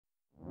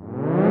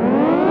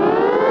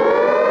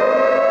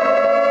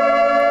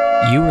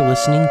You are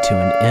listening to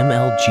an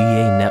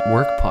MLGA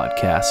Network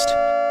podcast.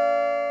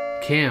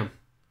 Cam,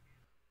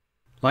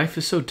 life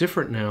is so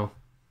different now.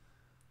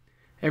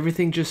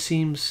 Everything just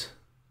seems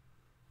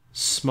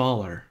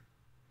smaller.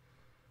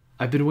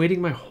 I've been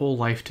waiting my whole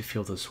life to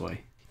feel this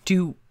way.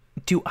 Do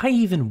I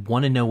even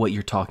want to know what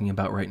you're talking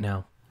about right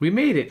now? We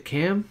made it,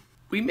 Cam.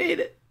 We made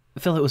it.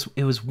 Phil,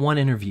 it was one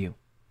interview.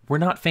 We're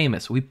not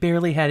famous. We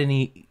barely had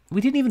any... We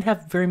didn't even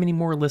have very many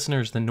more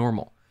listeners than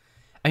normal.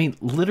 I mean,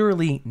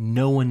 literally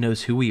no one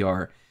knows who we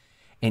are.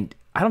 And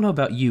I don't know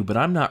about you, but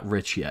I'm not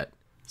rich yet.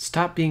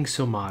 Stop being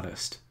so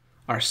modest.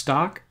 Our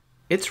stock,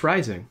 it's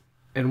rising.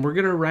 And we're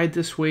going to ride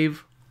this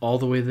wave all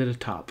the way to the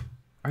top.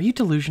 Are you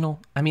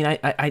delusional? I mean,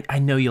 I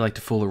know you like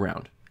to fool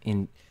around.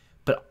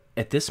 But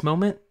at this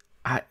moment,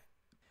 I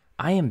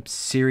am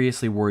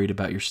seriously worried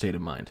about your state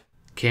of mind.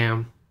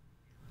 Cameron,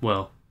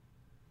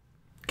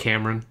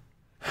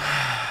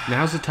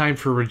 now's the time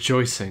for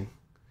rejoicing.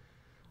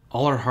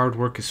 All our hard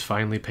work is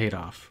finally paid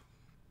off.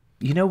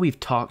 You know, we've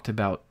talked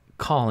about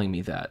calling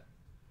me that.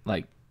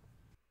 Like,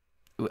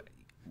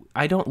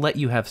 I don't let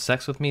you have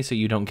sex with me, so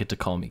you don't get to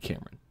call me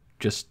Cameron.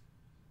 Just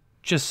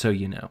so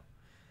you know.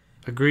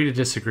 Agree to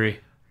disagree.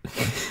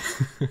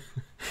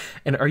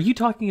 And are you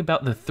talking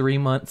about the 3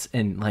 months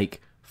and like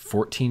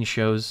 14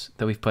 shows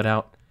that we've put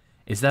out?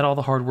 Is that all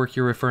the hard work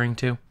you're referring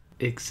to?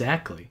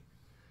 Exactly.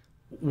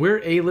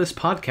 We're A-list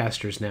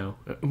podcasters now.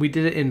 We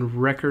did it in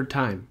record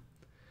time.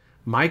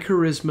 My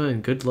charisma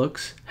and good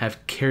looks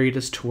have carried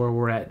us to where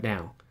we're at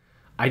now.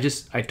 I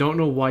don't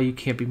know why you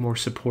can't be more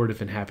supportive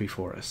and happy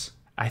for us.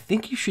 I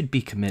think you should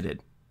be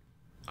committed.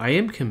 I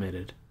am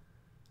committed.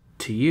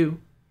 To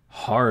you.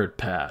 Hard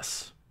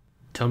pass.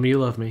 Tell me you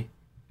love me.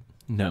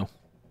 No.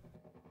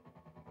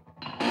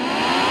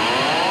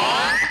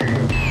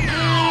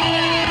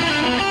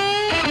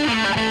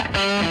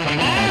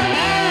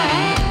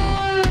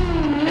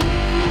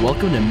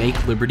 Welcome to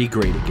Make Liberty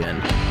Great Again,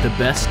 the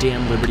best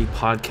damn Liberty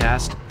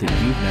podcast that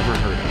you've never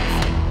heard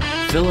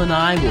of. Phil and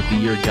I will be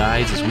your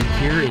guides as we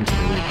peer into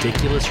the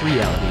ridiculous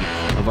reality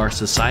of our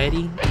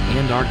society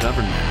and our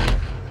government.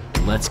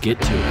 Let's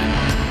get to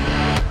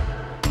it.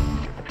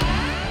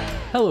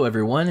 Hello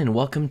everyone, and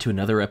welcome to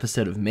another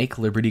episode of Make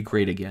Liberty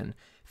Great Again.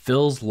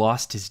 Phil's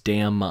lost his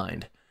damn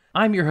mind.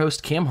 I'm your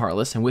host, Cam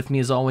Harless, and with me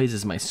as always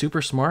is my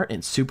super smart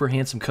and super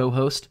handsome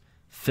co-host,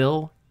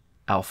 Phil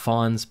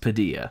Alphonse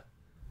Padilla.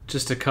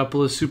 Just a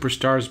couple of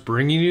superstars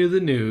bringing you the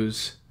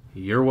news.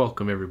 You're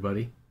welcome,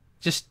 everybody.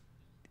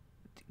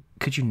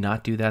 Could you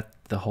not do that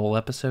the whole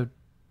episode?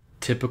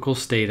 Typical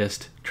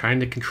statist, trying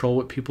to control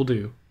what people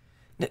do.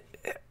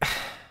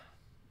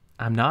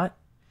 I'm not.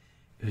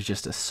 It was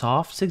just a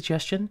soft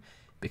suggestion,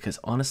 because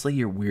honestly,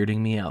 you're weirding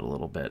me out a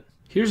little bit.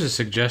 Here's a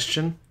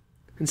suggestion.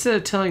 Instead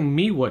of telling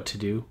me what to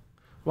do,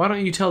 why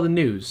don't you tell the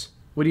news?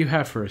 What do you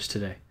have for us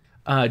today?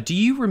 Do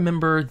you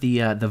remember the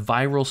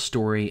viral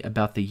story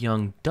about the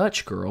young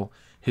Dutch girl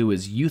who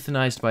was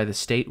euthanized by the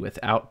state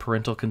without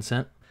parental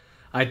consent?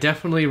 I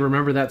definitely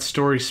remember that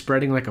story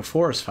spreading like a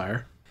forest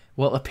fire.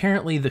 Well,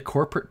 apparently the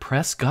corporate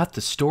press got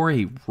the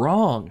story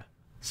wrong.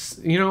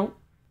 You know,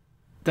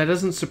 that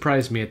doesn't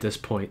surprise me at this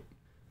point.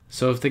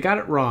 So if they got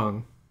it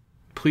wrong,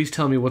 please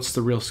tell me what's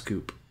the real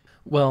scoop.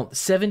 Well,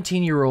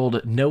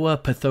 17-year-old Noah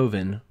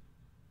Pathoven,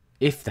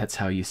 if that's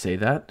how you say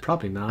that.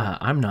 Probably not.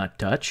 I'm not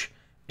Dutch.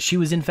 She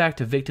was in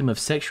fact a victim of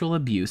sexual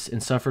abuse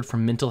and suffered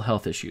from mental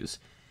health issues.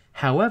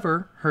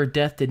 However, her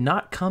death did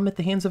not come at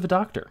the hands of a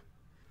doctor.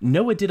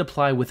 Noah did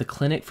apply with a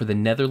clinic for the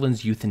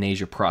Netherlands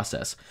euthanasia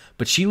process,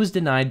 but she was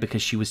denied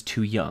because she was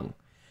too young.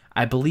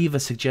 I believe a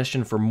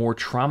suggestion for more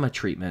trauma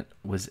treatment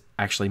was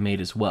actually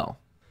made as well.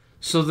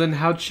 So then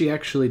how'd she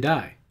actually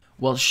die?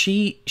 Well,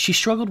 she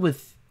struggled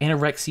with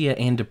anorexia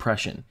and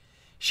depression.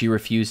 She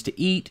refused to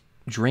eat,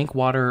 drink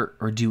water,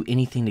 or do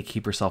anything to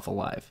keep herself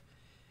alive.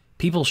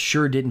 People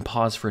sure didn't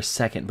pause for a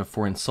second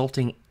before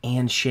insulting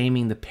and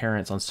shaming the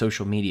parents on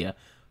social media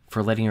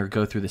for letting her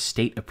go through the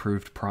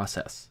state-approved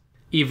process.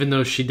 Even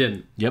though she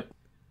didn't. Yep.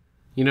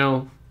 You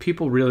know,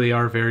 people really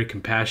are very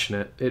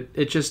compassionate.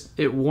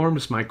 It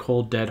warms my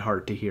cold, dead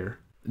heart to hear.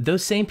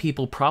 Those same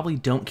people probably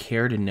don't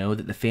care to know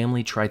that the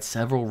family tried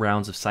several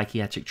rounds of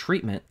psychiatric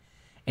treatment,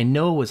 and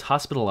Noah was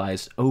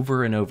hospitalized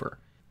over and over.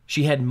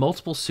 She had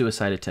multiple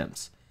suicide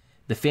attempts.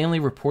 The family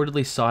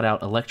reportedly sought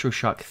out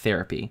electroshock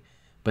therapy,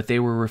 but they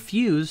were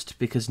refused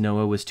because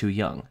Noah was too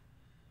young.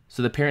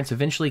 So the parents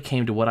eventually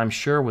came to what I'm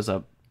sure was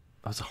a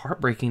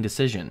heartbreaking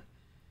decision: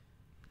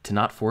 to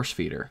not force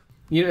feed her.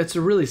 You know, it's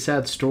a really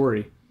sad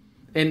story.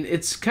 And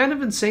it's kind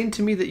of insane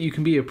to me that you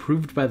can be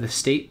approved by the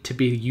state to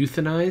be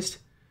euthanized.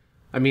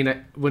 I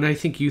mean, when I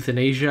think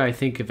euthanasia, I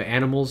think of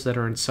animals that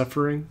are in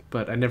suffering,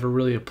 but I never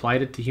really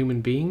applied it to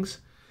human beings.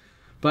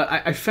 But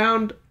I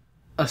found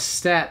a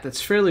stat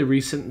that's fairly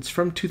recent. It's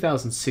from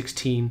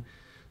 2016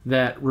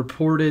 that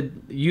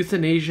reported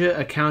euthanasia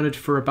accounted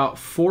for about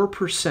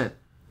 4%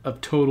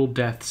 of total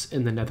deaths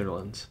in the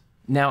Netherlands.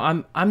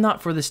 Now, I'm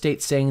not for the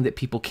state saying that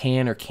people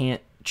can or can't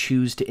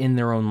choose to end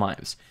their own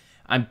lives.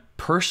 I'm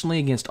personally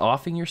against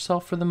offing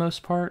yourself for the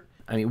most part.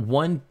 I mean,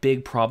 one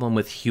big problem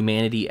with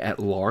humanity at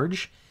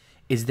large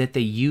is that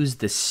they use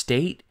the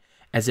state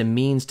as a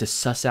means to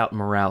suss out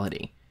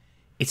morality.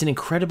 It's an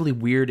incredibly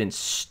weird and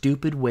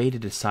stupid way to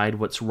decide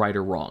what's right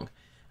or wrong.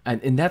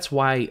 And that's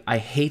why I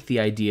hate the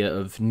idea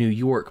of New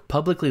York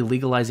publicly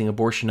legalizing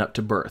abortion up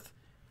to birth,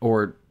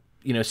 or,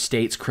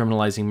 states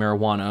criminalizing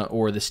marijuana,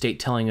 or the state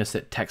telling us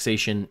that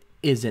taxation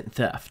isn't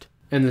theft.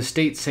 And the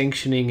state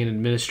sanctioning and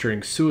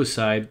administering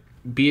suicide,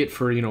 be it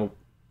for,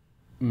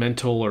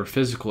 mental or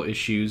physical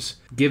issues,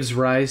 gives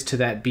rise to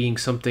that being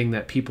something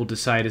that people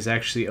decide is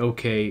actually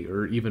okay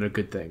or even a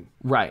good thing.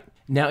 Right.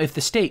 Now, if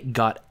the state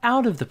got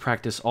out of the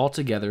practice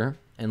altogether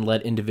and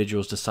let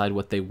individuals decide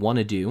what they want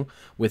to do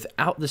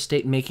without the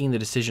state making the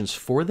decisions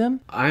for them...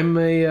 I'm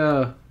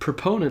a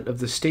proponent of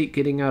the state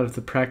getting out of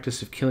the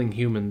practice of killing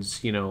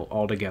humans,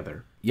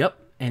 altogether. Yep.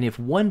 And if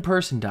one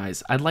person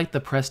dies, I'd like the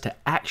press to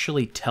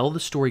actually tell the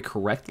story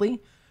correctly,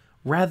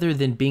 rather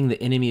than being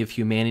the enemy of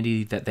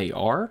humanity that they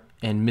are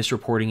and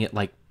misreporting it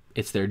like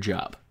it's their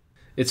job.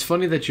 It's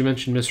funny that you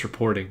mentioned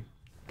misreporting,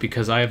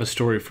 because I have a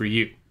story for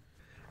you.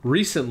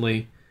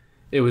 Recently,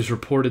 it was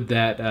reported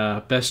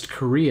that Best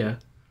Korea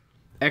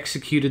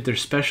executed their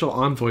special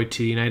envoy to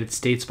the United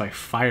States by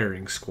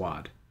firing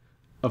squad,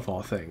 of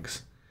all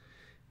things.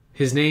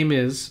 His name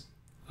is,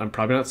 I'm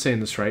probably not saying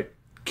this right,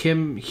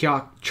 Kim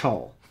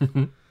Hyok-chol.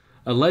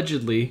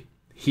 Allegedly,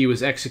 he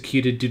was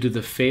executed due to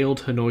the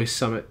failed Hanoi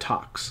summit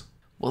talks.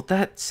 Well,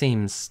 that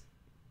seems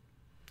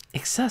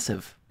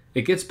excessive.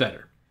 It gets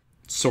better.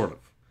 Sort of.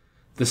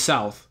 The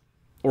South,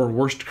 or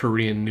worst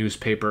Korean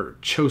newspaper,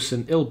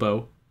 Chosun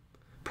Ilbo,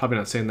 probably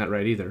not saying that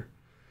right either,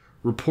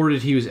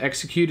 reported he was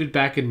executed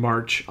back in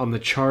March on the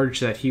charge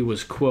that he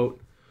was,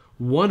 quote,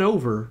 won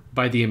over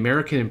by the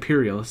American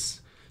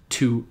imperialists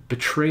to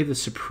betray the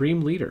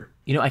supreme leader.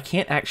 I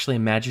can't actually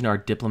imagine our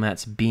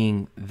diplomats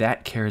being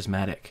that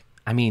charismatic.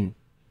 I mean,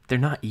 they're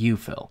not you,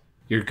 Phil.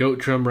 You're goat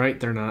drum right,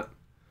 they're not.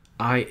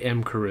 I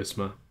am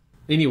charisma.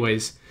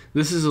 Anyways,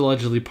 this is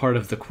allegedly part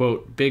of the,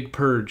 quote, big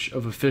purge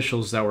of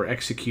officials that were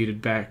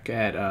executed back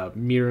at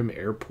Miram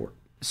Airport.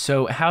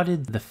 So how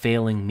did the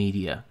failing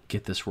media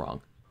get this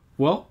wrong?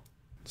 Well,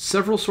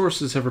 several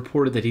sources have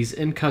reported that he's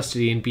in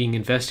custody and being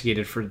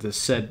investigated for the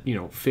said,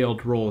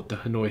 failed role at the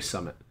Hanoi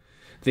summit.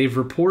 They've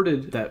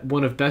reported that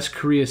one of Best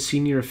Korea's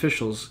senior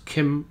officials,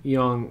 Kim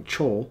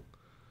Yong-chol,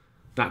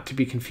 not to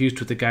be confused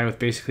with the guy with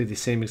basically the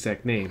same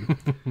exact name,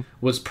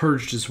 was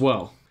purged as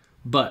well.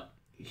 But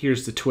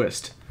here's the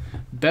twist.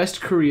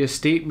 Best Korea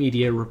state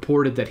media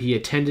reported that he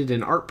attended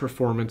an art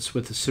performance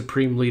with the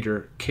supreme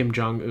leader, Kim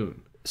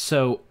Jong-un.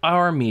 So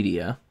our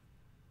media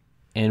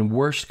and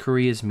worst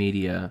Korea's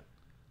media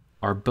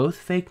are both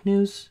fake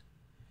news?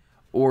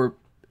 Or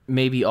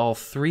maybe all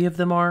three of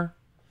them are?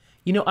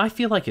 I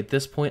feel like at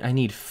this point I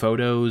need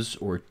photos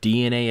or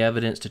DNA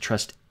evidence to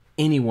trust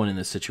anyone in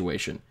this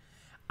situation.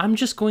 I'm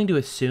just going to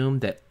assume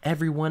that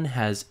everyone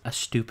has a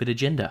stupid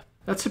agenda.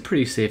 That's a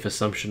pretty safe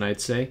assumption,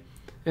 I'd say.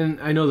 And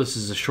I know this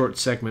is a short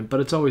segment, but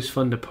it's always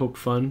fun to poke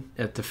fun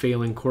at the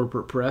failing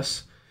corporate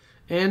press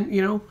and,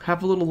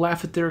 have a little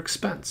laugh at their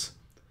expense.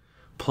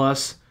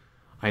 Plus,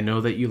 I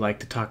know that you like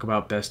to talk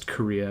about Best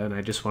Korea, and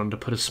I just wanted to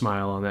put a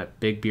smile on that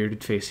big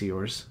bearded face of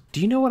yours.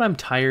 Do you know what I'm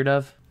tired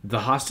of?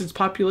 The hostage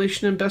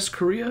population in Best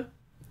Korea?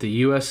 The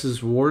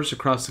U.S.'s wars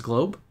across the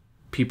globe?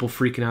 People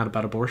freaking out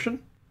about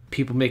abortion?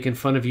 People making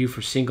fun of you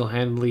for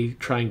single-handedly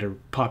trying to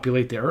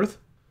populate the earth?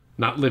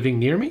 Not living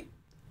near me?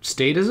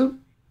 Statism?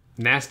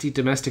 Nasty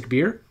domestic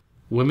beer?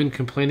 Women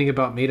complaining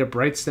about made-up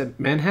rights that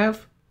men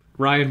have?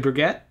 Ryan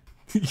Burgett?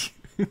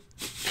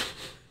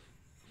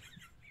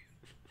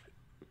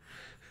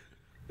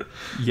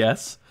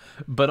 Yes,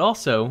 but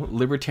also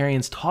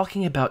libertarians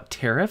talking about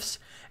tariffs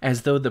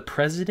as though the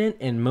president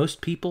and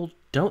most people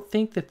don't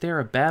think that they're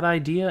a bad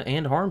idea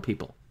and harm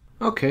people.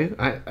 Okay,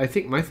 I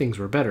think my things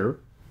were better,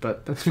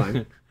 but that's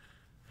fine.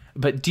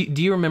 But do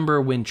you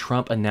remember when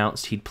Trump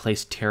announced he'd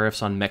place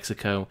tariffs on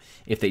Mexico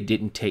if they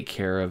didn't take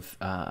care of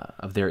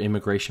their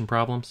immigration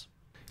problems?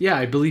 Yeah,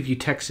 I believe you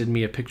texted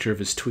me a picture of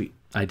his tweet.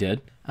 I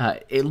did.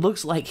 It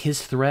looks like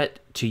his threat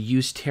to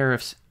use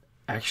tariffs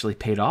actually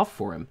paid off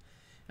for him.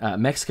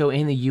 Mexico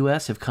and the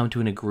U.S. have come to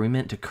an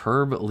agreement to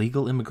curb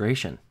illegal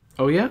immigration.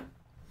 Oh, yeah?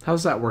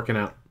 How's that working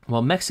out?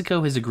 Well,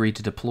 Mexico has agreed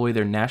to deploy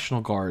their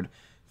National Guard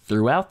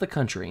throughout the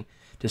country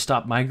to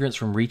stop migrants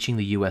from reaching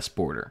the U.S.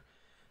 border.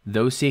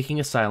 Those seeking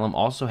asylum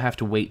also have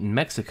to wait in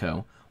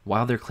Mexico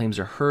while their claims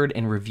are heard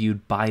and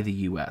reviewed by the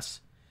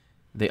U.S.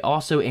 They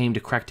also aim to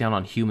crack down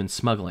on human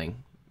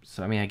smuggling.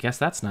 So, I guess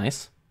that's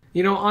nice.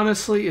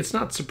 Honestly, it's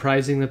not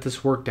surprising that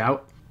this worked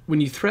out. When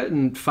you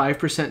threaten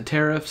 5%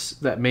 tariffs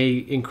that may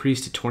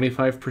increase to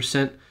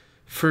 25%,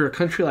 for a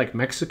country like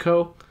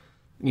Mexico,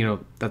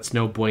 that's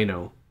no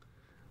bueno.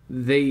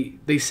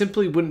 They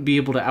simply wouldn't be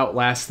able to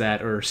outlast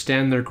that or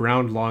stand their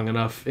ground long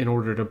enough in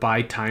order to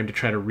buy time to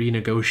try to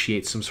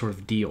renegotiate some sort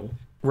of deal.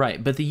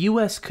 Right, but the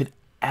U.S. could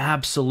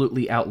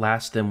absolutely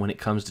outlast them when it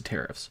comes to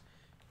tariffs.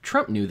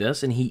 Trump knew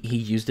this, and he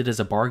used it as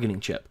a bargaining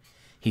chip.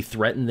 He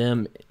threatened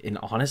them, and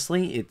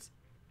honestly,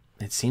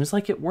 it seems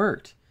like it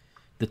worked.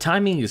 The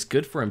timing is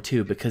good for him,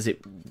 too, because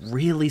it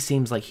really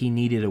seems like he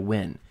needed a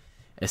win.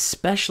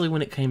 especially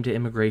when it came to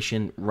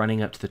immigration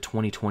running up to the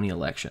 2020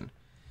 election.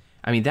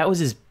 I mean, that was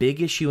his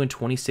big issue in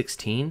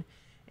 2016,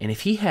 and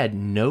if he had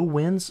no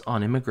wins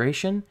on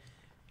immigration,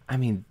 I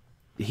mean,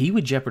 he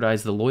would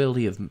jeopardize the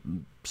loyalty of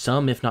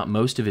some, if not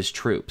most, of his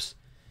troops.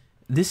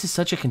 This is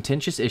such a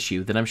contentious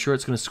issue that I'm sure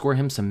it's going to score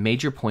him some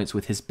major points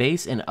with his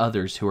base and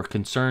others who are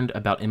concerned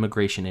about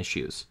immigration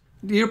issues.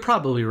 You're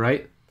probably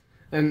right.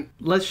 And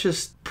let's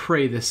just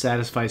pray this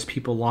satisfies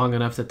people long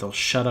enough that they'll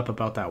shut up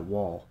about that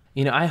wall.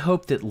 You know, I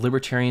hope that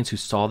libertarians who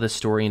saw this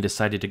story and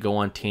decided to go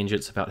on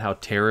tangents about how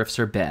tariffs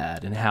are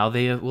bad and how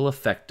they will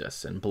affect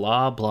us and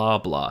blah, blah,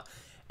 blah,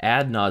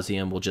 ad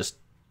nauseum will just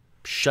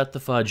shut the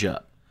fudge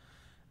up.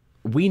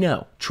 We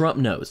know, Trump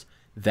knows,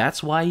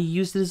 that's why he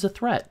used it as a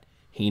threat.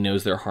 He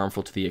knows they're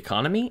harmful to the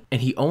economy,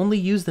 and he only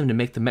used them to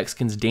make the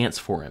Mexicans dance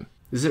for him.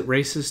 Is it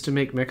racist to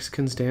make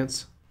Mexicans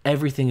dance?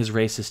 Everything is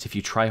racist if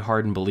you try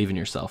hard and believe in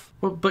yourself.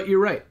 Well, but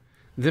you're right.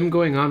 Them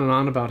going on and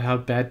on about how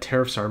bad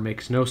tariffs are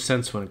makes no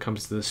sense when it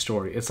comes to this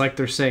story. It's like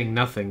they're saying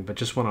nothing, but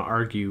just want to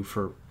argue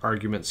for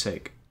argument's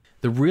sake.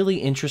 The really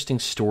interesting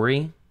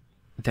story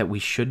that we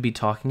should be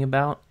talking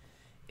about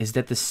is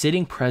that the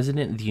sitting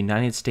president of the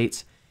United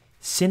States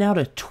sent out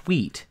a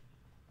tweet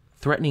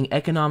threatening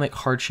economic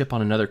hardship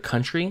on another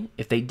country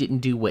if they didn't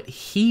do what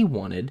he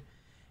wanted,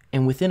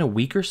 and within a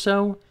week or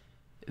so,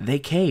 they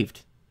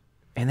caved,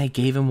 and they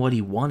gave him what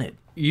he wanted.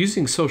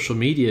 Using social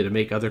media to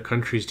make other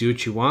countries do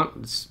what you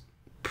want is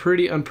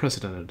pretty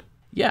unprecedented.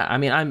 Yeah, I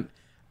mean,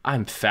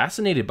 I'm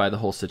fascinated by the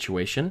whole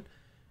situation.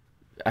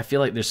 I feel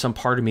like there's some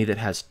part of me that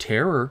has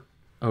terror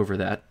over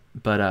that,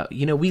 but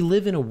you know, we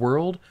live in a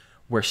world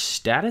where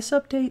status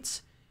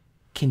updates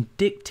can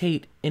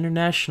dictate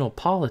international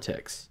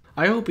politics.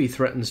 I hope he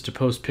threatens to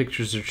post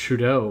pictures of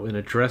Trudeau in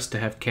a dress to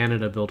have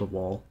Canada build a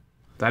wall.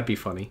 That'd be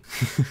funny.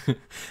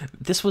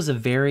 This was a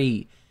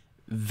very,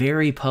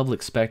 very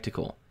public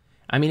spectacle.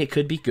 I mean, it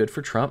could be good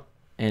for Trump,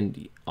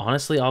 and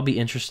honestly, I'll be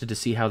interested to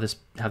see how this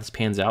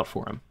pans out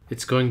for him.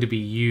 It's going to be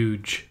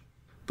huge.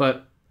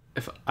 But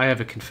if I have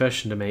a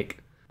confession to make,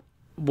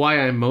 why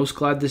I'm most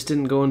glad this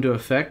didn't go into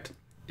effect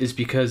is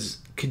because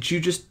could you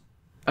just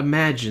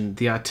imagine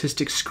the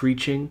autistic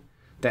screeching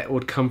that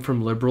would come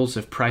from liberals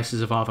if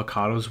prices of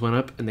avocados went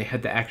up and they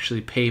had to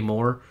actually pay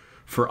more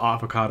for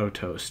avocado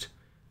toast?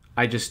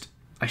 I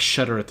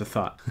shudder at the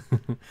thought.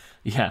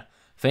 Yeah,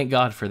 thank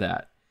God for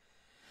that.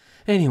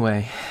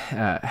 Anyway,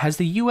 has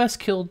the U.S.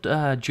 killed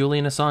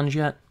Julian Assange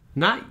yet?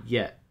 Not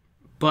yet,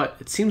 but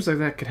it seems like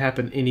that could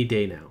happen any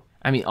day now.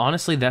 I mean,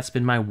 honestly, that's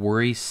been my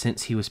worry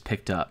since he was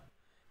picked up.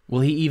 Will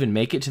he even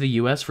make it to the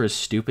U.S. for his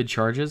stupid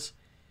charges?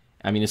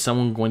 I mean, is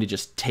someone going to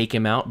just take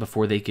him out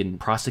before they can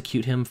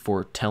prosecute him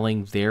for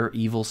telling their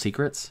evil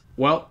secrets?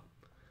 Well,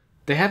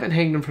 they haven't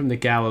hanged him from the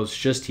gallows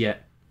just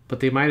yet, but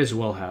they might as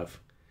well have.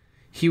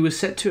 He was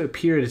set to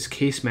appear at his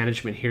case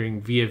management hearing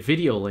via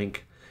video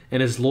link,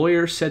 and his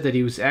lawyer said that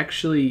he was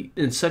actually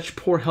in such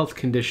poor health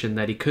condition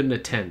that he couldn't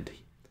attend.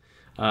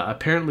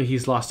 Apparently,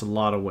 he's lost a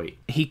lot of weight.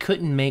 He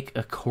couldn't make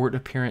a court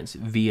appearance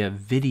via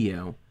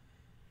video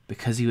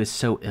because he was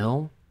so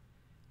ill?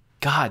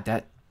 God,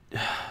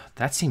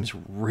 that seems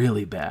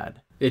really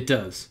bad. It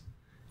does.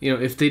 You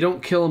know, if they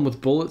don't kill him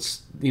with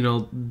bullets, you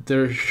know,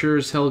 they're sure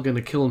as hell going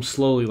to kill him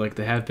slowly like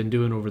they have been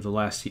doing over the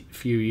last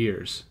few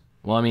years.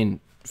 Well, I mean,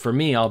 for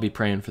me, I'll be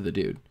praying for the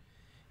dude.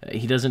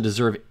 He doesn't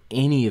deserve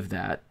any of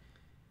that,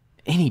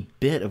 any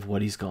bit of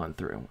what he's gone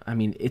through. I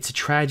mean, it's a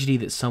tragedy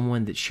that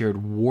someone that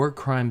shared war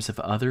crimes of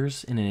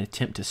others in an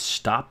attempt to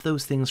stop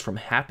those things from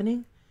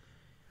happening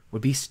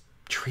would be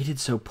treated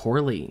so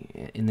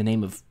poorly in the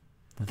name of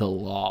the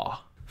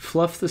law.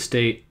 Fluff the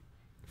state.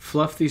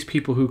 Fluff these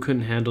people who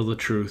couldn't handle the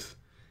truth.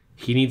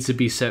 He needs to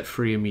be set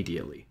free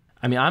immediately.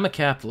 I mean, I'm a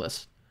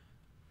capitalist.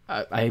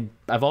 I've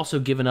also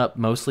given up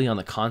mostly on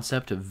the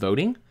concept of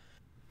voting.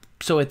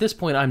 So at this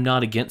point, I'm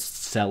not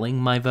against selling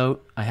my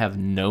vote. I have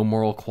no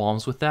moral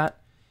qualms with that.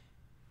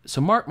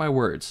 So mark my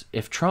words,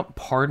 if Trump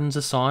pardons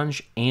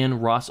Assange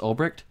and Ross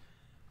Ulbricht,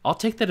 I'll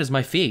take that as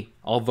my fee.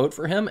 I'll vote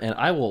for him, and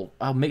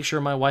I'll make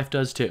sure my wife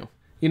does too.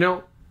 You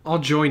know, I'll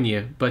join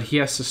you, but he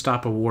has to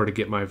stop a war to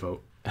get my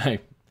vote. Hey,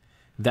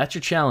 that's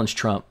your challenge,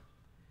 Trump.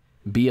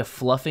 Be a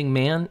fluffing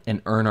man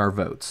and earn our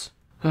votes.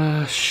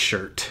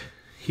 Shirt.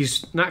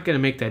 He's not going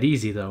to make that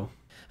easy, though.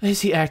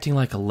 Is he acting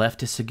like a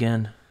leftist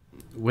again?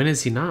 When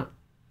is he not?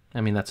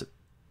 I mean,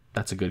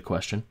 that's a good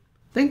question.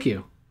 Thank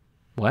you.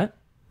 What?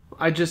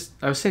 I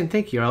was saying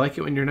thank you. I like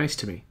it when you're nice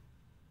to me.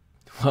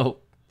 Well,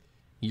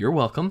 you're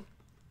welcome.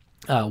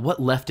 What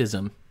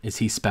leftism is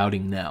he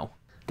spouting now?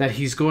 That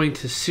he's going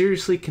to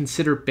seriously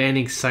consider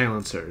banning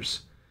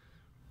silencers.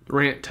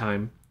 Rant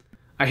time.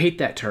 I hate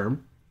that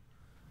term,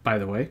 by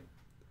the way.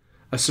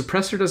 A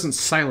suppressor doesn't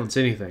silence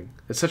anything.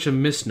 It's such a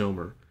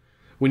misnomer.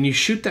 When you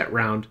shoot that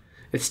round,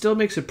 it still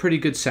makes a pretty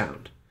good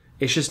sound.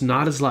 It's just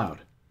not as loud.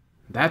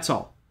 That's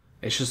all.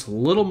 It's just a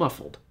little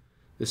muffled.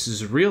 This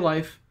is real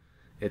life.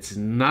 It's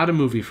not a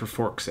movie for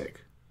fork's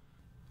sake.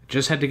 I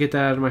just had to get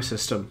that out of my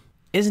system.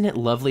 Isn't it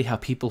lovely how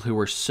people who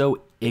are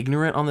so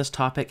ignorant on this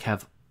topic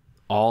have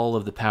all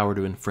of the power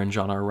to infringe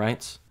on our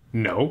rights?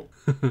 No.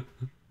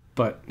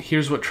 but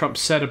here's what Trump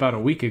said about a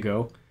week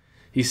ago.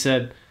 He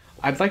said,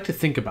 "I'd like to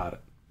think about it.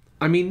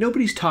 I mean,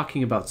 nobody's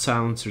talking about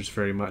silencers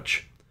very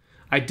much.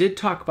 I did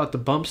talk about the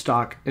bump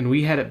stock, and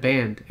we had it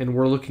banned, and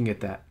we're looking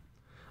at that.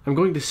 I'm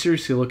going to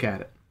seriously look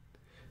at it.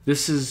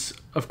 This is,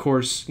 of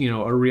course,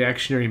 a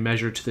reactionary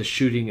measure to the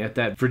shooting at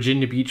that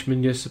Virginia Beach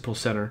Municipal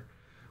Center,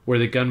 where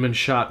the gunman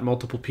shot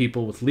multiple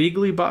people with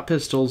legally bought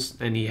pistols,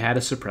 and he had a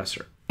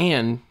suppressor."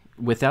 And,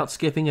 without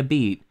skipping a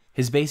beat,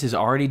 his base has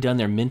already done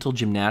their mental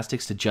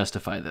gymnastics to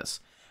justify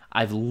this.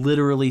 I've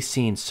literally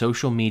seen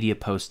social media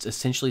posts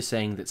essentially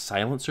saying that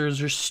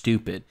silencers are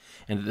stupid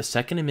and that the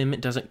Second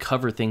Amendment doesn't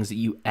cover things that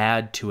you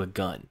add to a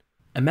gun.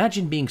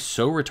 Imagine being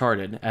so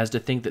retarded as to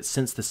think that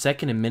since the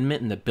Second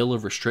Amendment and the Bill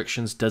of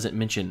Restrictions doesn't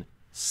mention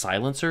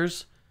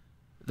silencers,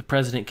 the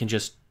president can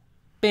just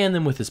ban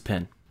them with his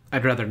pen.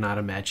 I'd rather not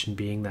imagine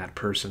being that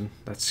person.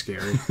 That's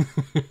scary.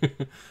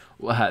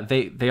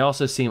 They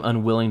also seem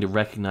unwilling to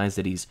recognize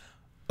that he's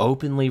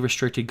openly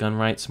restricted gun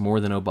rights more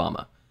than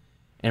Obama.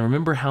 And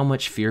remember how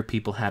much fear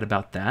people had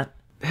about that?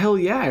 Hell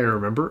yeah, I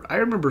remember. I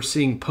remember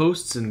seeing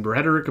posts and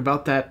rhetoric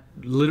about that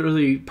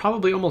literally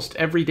probably almost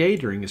every day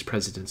during his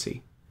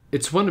presidency.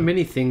 It's one of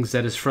many things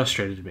that has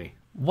frustrated me.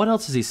 What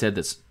else has he said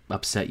that's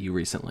upset you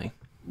recently?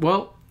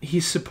 Well,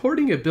 he's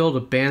supporting a bill to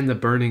ban the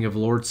burning of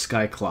Lord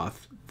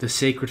Skycloth, the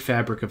sacred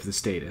fabric of the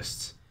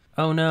statists.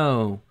 Oh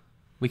no,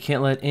 we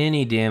can't let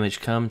any damage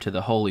come to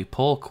the holy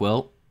pole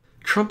quilt.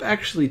 Trump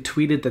actually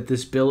tweeted that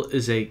this bill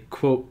is a,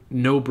 quote,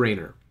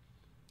 no-brainer.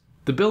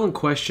 The bill in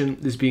question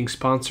is being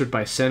sponsored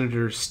by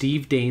Senator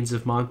Steve Daines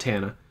of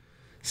Montana,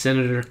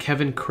 Senator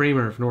Kevin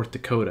Cramer of North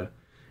Dakota,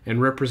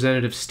 and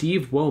Representative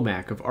Steve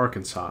Womack of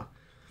Arkansas.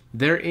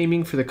 They're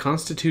aiming for the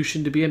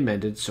Constitution to be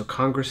amended so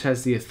Congress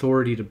has the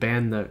authority to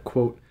ban the,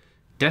 quote,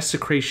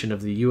 desecration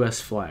of the U.S.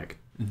 flag.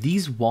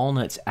 These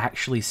walnuts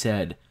actually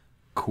said,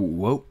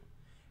 quote,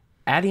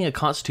 adding a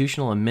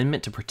constitutional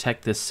amendment to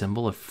protect this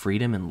symbol of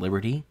freedom and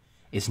liberty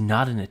is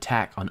not an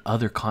attack on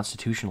other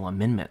constitutional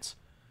amendments.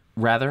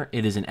 Rather,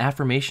 it is an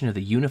affirmation of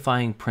the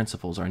unifying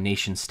principles our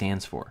nation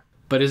stands for.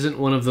 But isn't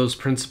one of those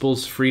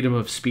principles freedom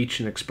of speech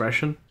and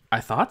expression? I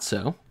thought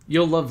so.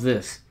 You'll love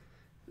this.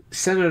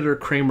 Senator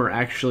Cramer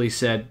actually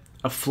said,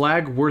 "A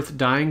flag worth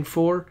dying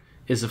for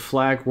is a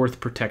flag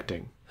worth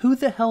protecting." Who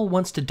the hell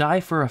wants to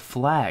die for a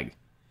flag?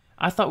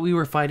 I thought we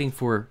were fighting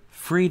for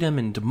freedom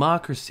and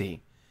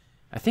democracy.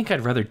 I think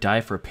I'd rather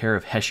die for a pair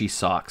of Heshy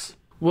socks.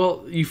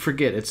 Well, you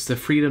forget, it's the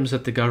freedoms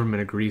that the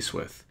government agrees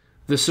with.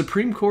 The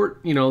Supreme Court,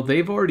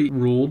 they've already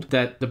ruled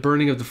that the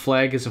burning of the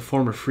flag is a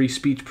form of free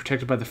speech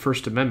protected by the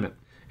First Amendment.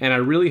 And I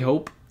really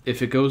hope,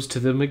 if it goes to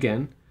them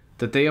again,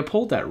 that they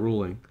uphold that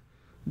ruling.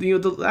 The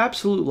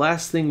absolute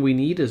last thing we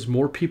need is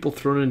more people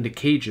thrown into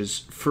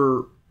cages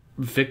for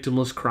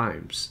victimless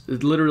crimes.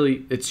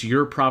 It's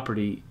your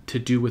property to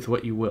do with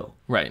what you will.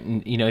 Right.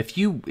 And, if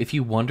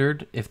you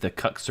wondered if the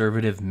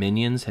conservative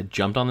minions had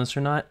jumped on this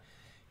or not,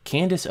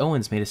 Candace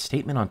Owens made a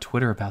statement on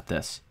Twitter about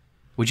this.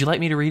 Would you like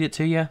me to read it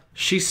to you?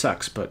 She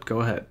sucks, but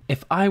go ahead.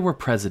 If I were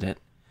president,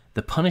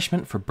 the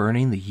punishment for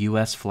burning the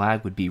U.S.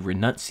 flag would be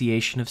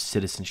renunciation of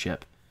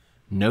citizenship.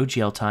 No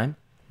jail time,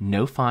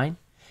 no fine,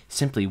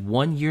 simply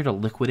 1 year to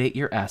liquidate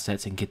your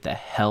assets and get the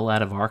hell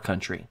out of our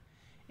country.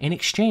 In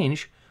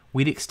exchange,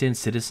 we'd extend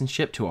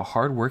citizenship to a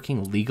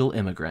hard-working legal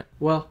immigrant.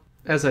 Well,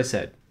 as I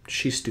said,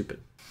 she's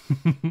stupid.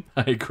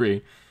 I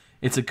agree.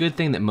 It's a good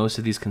thing that most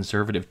of these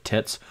conservative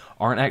tits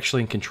aren't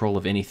actually in control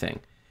of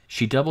anything.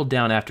 She doubled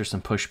down after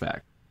some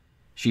pushback.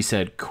 She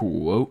said,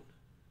 quote,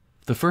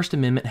 the First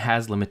Amendment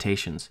has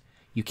limitations.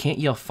 You can't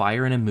yell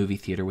fire in a movie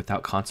theater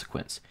without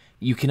consequence.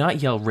 You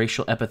cannot yell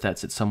racial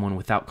epithets at someone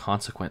without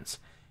consequence.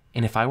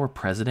 And if I were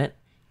president,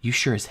 you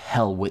sure as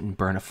hell wouldn't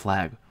burn a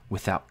flag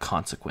without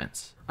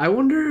consequence. I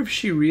wonder if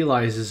she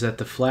realizes that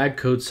the flag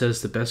code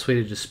says the best way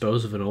to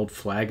dispose of an old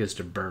flag is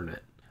to burn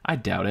it. I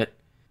doubt it.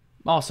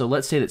 Also,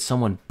 let's say that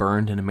someone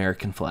burned an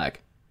American flag.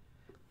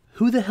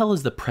 Who the hell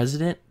is the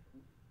president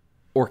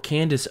or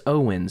Candace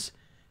Owens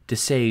to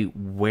say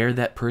where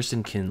that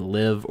person can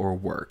live or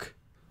work?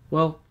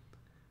 Well,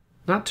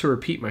 not to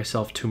repeat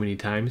myself too many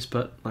times,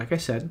 but like I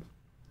said,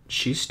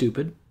 she's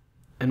stupid.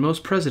 And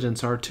most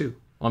presidents are too.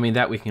 Well,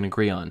 that we can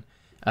agree on.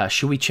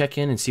 Should we check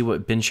in and see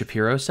what Ben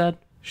Shapiro said?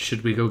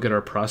 Should we go get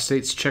our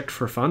prostates checked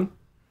for fun?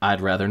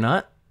 I'd rather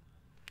not.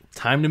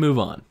 Time to move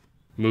on.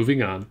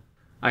 Moving on.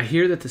 I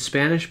hear that the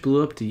Spanish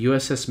blew up the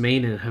USS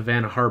Maine in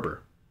Havana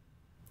Harbor.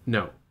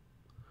 No.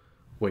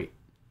 Wait.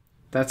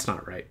 That's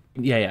not right.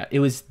 Yeah.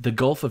 It was the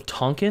Gulf of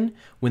Tonkin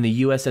when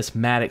the USS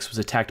Maddox was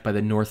attacked by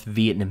the North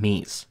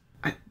Vietnamese.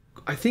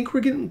 I think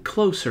we're getting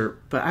closer,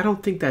 but I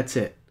don't think that's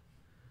it.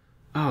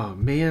 Oh,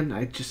 man.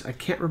 I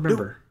can't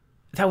remember.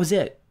 No, that was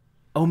it.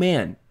 Oh,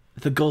 man.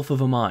 The Gulf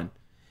of Oman.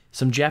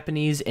 Some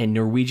Japanese and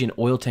Norwegian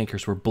oil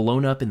tankers were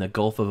blown up in the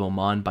Gulf of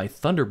Oman by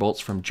thunderbolts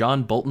from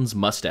John Bolton's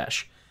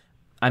mustache.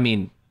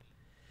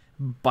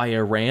 By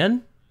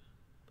Iran?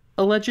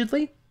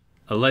 Allegedly?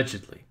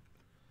 Allegedly.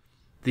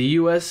 The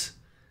U.S.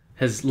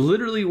 has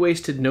literally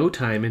wasted no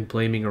time in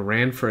blaming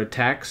Iran for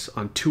attacks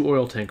on 2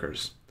 oil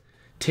tankers.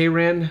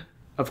 Tehran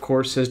of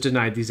course, has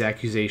denied these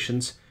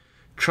accusations.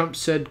 Trump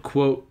said,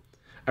 quote,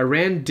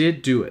 "Iran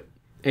did do it,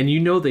 and you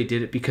know they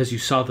did it because you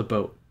saw the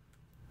boat."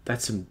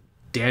 That's some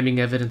damning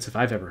evidence if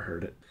I've ever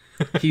heard it.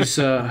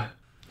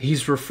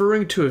 He's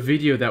referring to a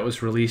video that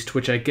was released,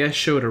 which I guess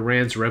showed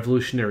Iran's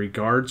Revolutionary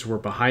Guards were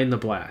behind the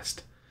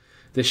blast.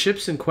 The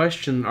ships in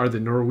question are the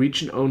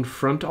Norwegian-owned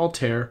Front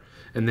Altair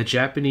and the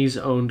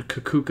Japanese-owned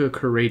Kakuka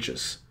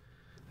Courageous.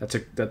 That's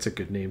a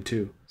good name,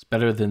 too. It's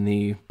better than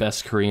the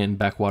best Korean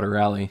backwater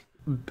rally.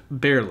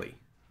 Barely.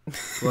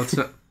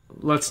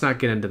 Let's not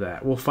get into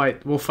that. We'll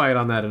fight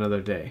on that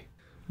another day.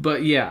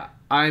 But yeah,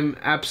 I'm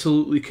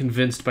absolutely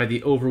convinced by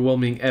the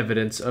overwhelming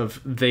evidence of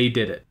they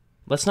did it.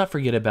 Let's not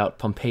forget about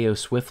Pompeo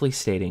swiftly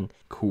stating,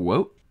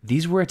 quote,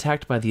 "These were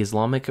attacked by the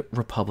Islamic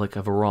Republic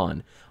of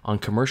Iran on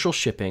commercial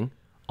shipping,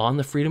 on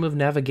the freedom of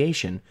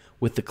navigation,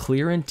 with the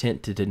clear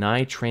intent to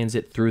deny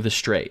transit through the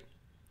strait."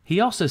 He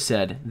also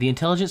said, "The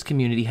intelligence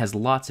community has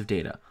lots of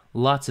data,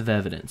 lots of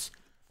evidence.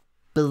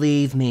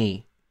 Believe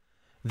me.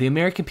 The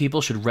American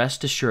people should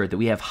rest assured that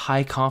we have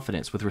high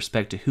confidence with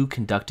respect to who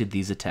conducted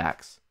these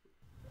attacks."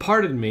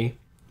 Pardon me,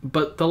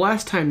 but the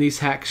last time these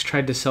hacks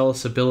tried to sell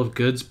us a bill of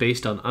goods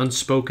based on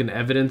unspoken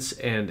evidence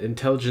and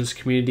intelligence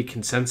community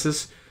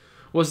consensus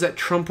was that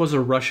Trump was a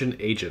Russian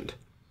agent.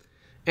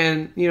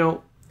 And,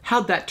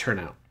 how'd that turn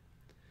out?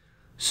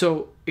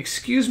 So,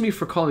 excuse me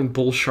for calling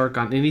bullshark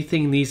on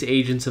anything these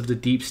agents of the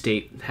deep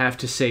state have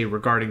to say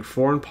regarding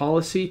foreign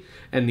policy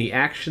and the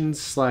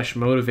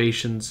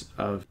actions/motivations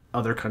of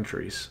other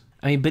countries.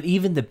 But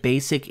even the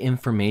basic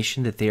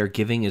information that they are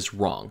giving is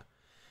wrong.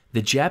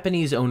 The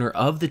Japanese owner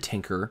of the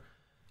tanker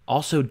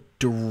also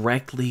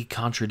directly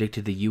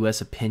contradicted the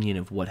U.S. opinion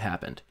of what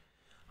happened.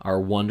 Our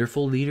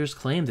wonderful leaders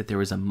claimed that there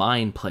was a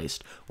mine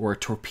placed or a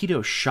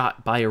torpedo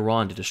shot by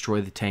Iran to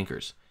destroy the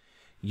tankers.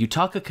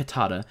 Yutaka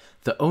Katada,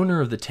 the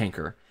owner of the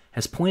tanker,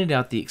 has pointed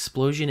out the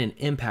explosion and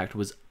impact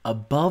was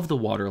above the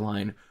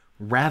waterline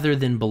rather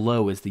than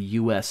below, as the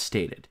U.S.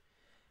 stated.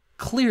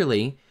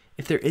 Clearly,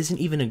 if there isn't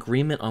even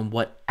agreement on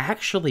what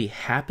actually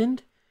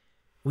happened,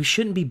 we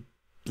shouldn't be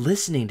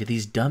listening to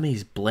these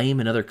dummies blame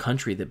another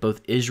country that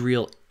both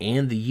Israel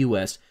and the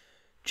U.S.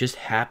 just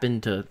happen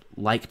to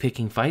like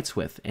picking fights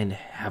with and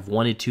have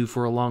wanted to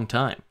for a long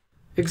time.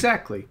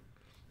 Exactly.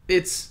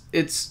 It's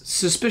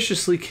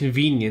suspiciously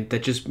convenient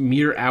that just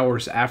mere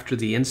hours after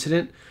the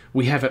incident,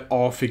 we have it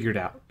all figured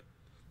out.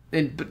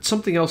 But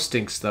something else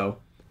stinks, though.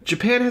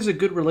 Japan has a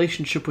good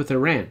relationship with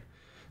Iran.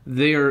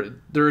 They're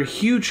a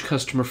huge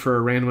customer for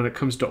Iran when it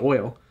comes to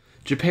oil.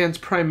 Japan's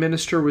prime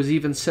minister was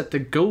even set to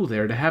go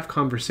there to have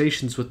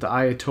conversations with the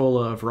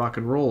Ayatollah of rock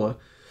and roll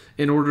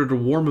in order to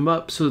warm him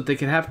up so that they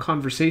could have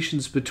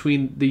conversations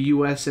between the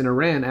U.S. and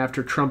Iran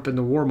after Trump and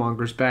the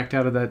warmongers backed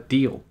out of that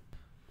deal.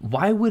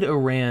 Why would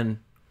Iran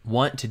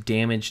want to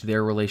damage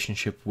their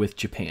relationship with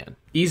Japan?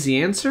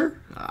 Easy answer?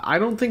 I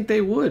don't think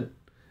they would.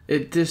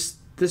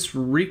 This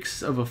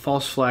reeks of a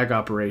false flag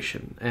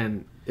operation,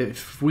 and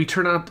if I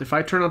turn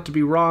out to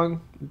be wrong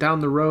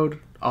down the road,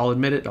 I'll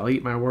admit it, I'll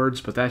eat my words,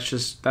 but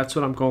that's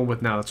what I'm going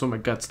with now. That's what my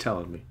gut's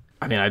telling me.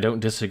 I don't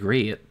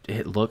disagree.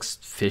 It looks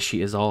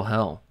fishy as all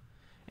hell.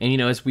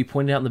 And as we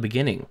pointed out in the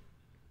beginning,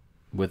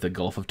 with the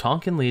Gulf of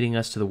Tonkin leading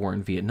us to the war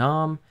in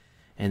Vietnam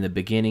and the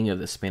beginning of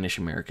the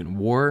Spanish-American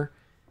War,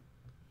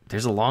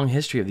 there's a long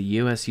history of the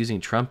U.S.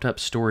 using trumped-up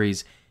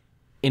stories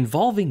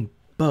involving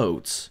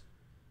boats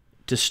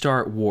to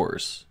start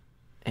wars.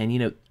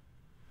 And,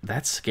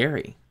 that's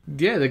scary.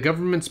 Yeah, the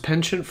government's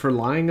penchant for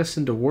lying us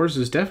into wars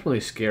is definitely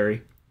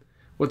scary.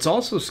 What's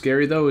also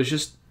scary, though, is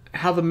just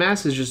how the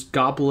masses just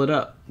gobble it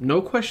up.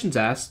 No questions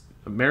asked.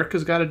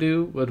 America's got to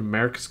do what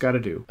America's got to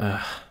do.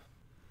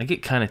 I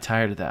get kind of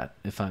tired of that,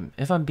 if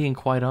I'm being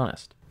quite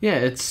honest. Yeah,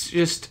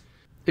 it'd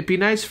be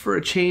nice for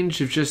a change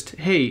of just,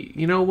 hey,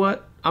 you know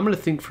what? I'm going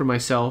to think for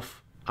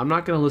myself. I'm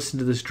not going to listen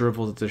to this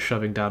drivel that they're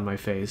shoving down my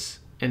face,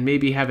 and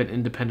maybe have an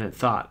independent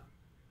thought.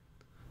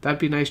 That'd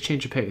be a nice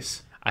change of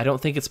pace. I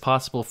don't think it's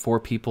possible for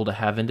people to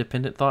have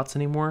independent thoughts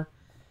anymore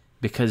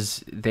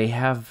because they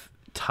have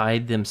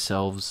tied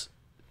themselves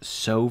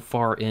so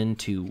far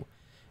into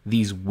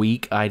these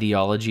weak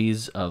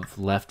ideologies of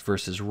left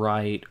versus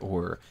right,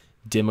 or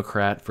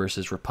Democrat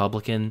versus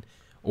Republican,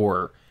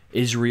 or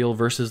Israel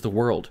versus the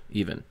world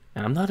even.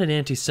 And I'm not an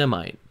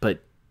anti-Semite, but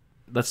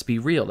let's be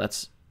real,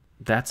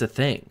 that's a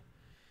thing.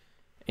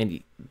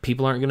 And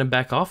people aren't going to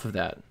back off of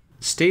that.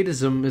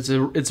 Statism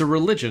it's a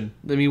religion.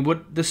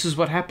 This is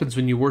what happens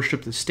when you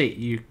worship the state.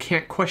 You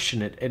can't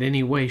question it in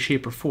any way,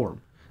 shape, or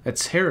form.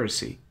 That's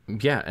heresy.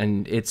 Yeah,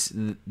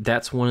 and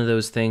that's one of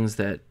those things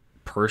that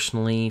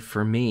personally,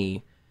 for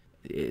me,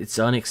 it's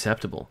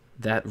unacceptable.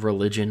 That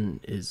religion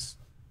is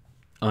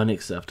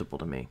unacceptable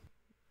to me.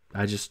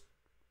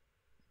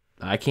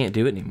 I can't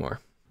do it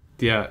anymore.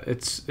 Yeah,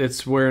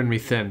 it's wearing me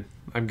thin.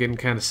 I'm getting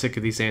kind of sick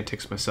of these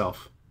antics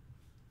myself.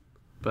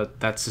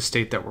 But that's the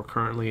state that we're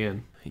currently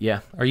in.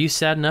 Yeah. Are you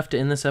sad enough to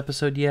end this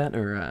episode yet,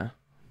 or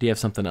do you have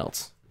something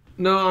else?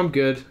 No, I'm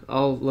good.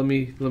 Let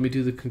me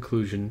do the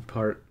conclusion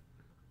part.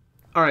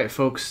 All right,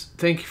 folks.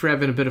 Thank you for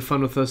having a bit of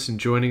fun with us and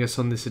joining us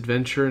on this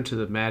adventure into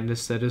the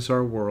madness that is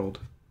our world.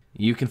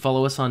 You can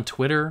follow us on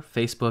Twitter,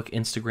 Facebook,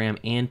 Instagram,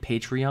 and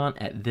Patreon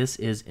at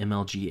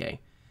thisismlga.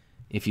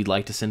 If you'd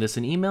like to send us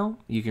an email,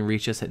 you can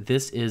reach us at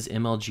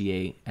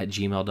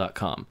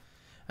thisismlga@gmail.com.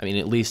 I mean,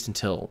 at least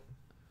until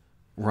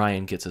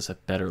Ryan gets us a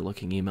better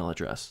looking email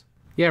address.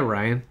 Yeah,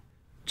 Ryan.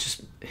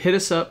 Just hit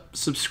us up,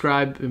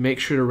 subscribe, and make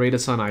sure to rate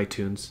us on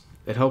iTunes.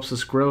 It helps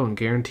us grow and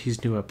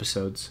guarantees new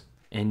episodes.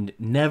 And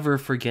never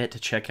forget to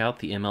check out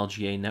the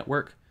MLGA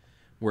Network.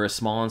 We're a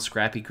small and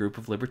scrappy group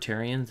of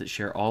libertarians that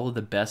share all of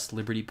the best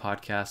liberty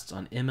podcasts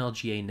on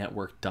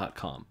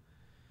mlganetwork.com.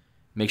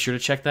 Make sure to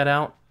check that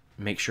out.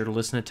 Make sure to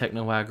listen to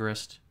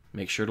Techno-Agorist.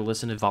 Make sure to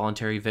listen to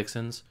Voluntary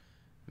Vixens.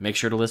 Make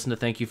sure to listen to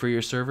Thank You for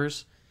Your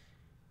Servers.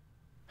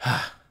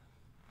 Am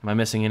I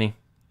missing any?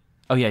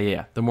 Oh,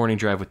 yeah. The Morning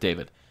Drive with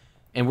David.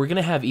 And we're going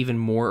to have even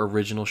more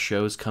original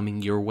shows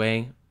coming your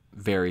way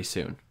very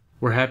soon.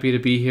 We're happy to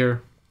be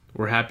here.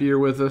 We're happy you're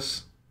with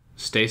us.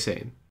 Stay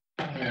sane.